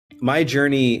My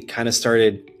journey kind of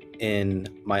started in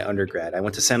my undergrad. I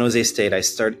went to San Jose State. I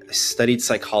studied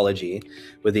psychology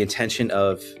with the intention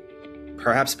of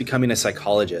perhaps becoming a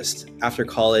psychologist. After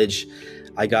college,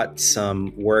 I got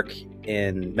some work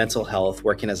in mental health,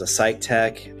 working as a psych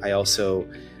tech. I also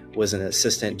was an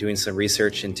assistant doing some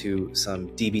research into some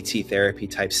DBT therapy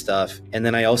type stuff. And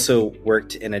then I also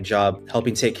worked in a job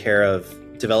helping take care of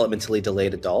developmentally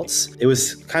delayed adults. It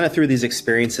was kind of through these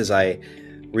experiences I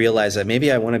realized that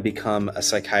maybe I want to become a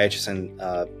psychiatrist and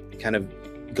kind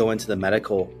of go into the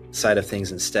medical side of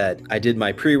things instead. I did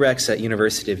my prereqs at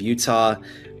University of Utah,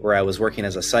 where I was working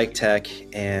as a psych tech,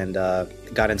 and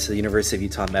got into the University of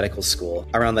Utah Medical School.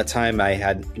 Around that time, I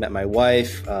had met my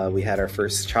wife. We had our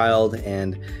first child,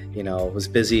 and was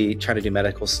busy trying to do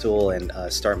medical school and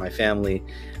start my family.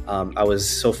 I was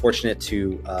so fortunate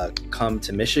to come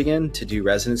to Michigan to do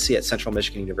residency at Central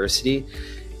Michigan University.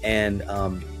 And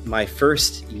my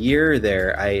first year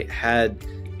there, I had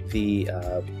the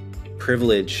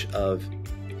privilege of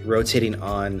rotating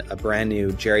on a brand new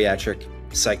geriatric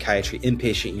psychiatry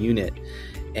inpatient unit.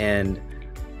 And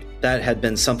that had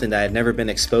been something that I had never been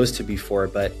exposed to before,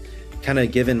 but kind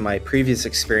of given my previous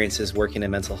experiences working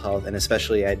in mental health, and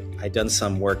especially I'd done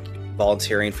some work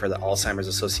volunteering for the Alzheimer's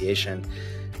Association,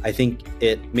 I think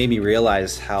it made me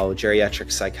realize how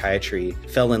geriatric psychiatry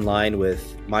fell in line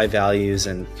with my values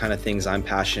and kind of things I'm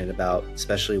passionate about,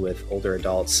 especially with older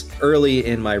adults. Early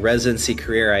in my residency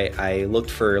career, I looked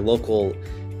for local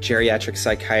geriatric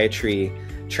psychiatry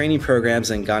training programs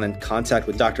and got in contact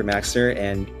with Dr. Maxner.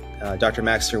 And Dr.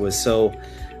 Maxner was so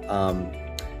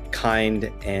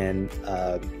kind and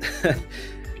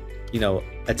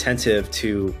attentive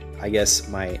to, I guess,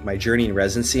 my journey in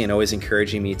residency, and always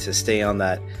encouraging me to stay on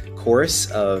that course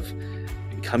of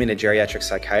becoming a geriatric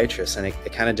psychiatrist. And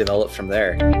it kind of developed from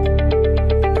there.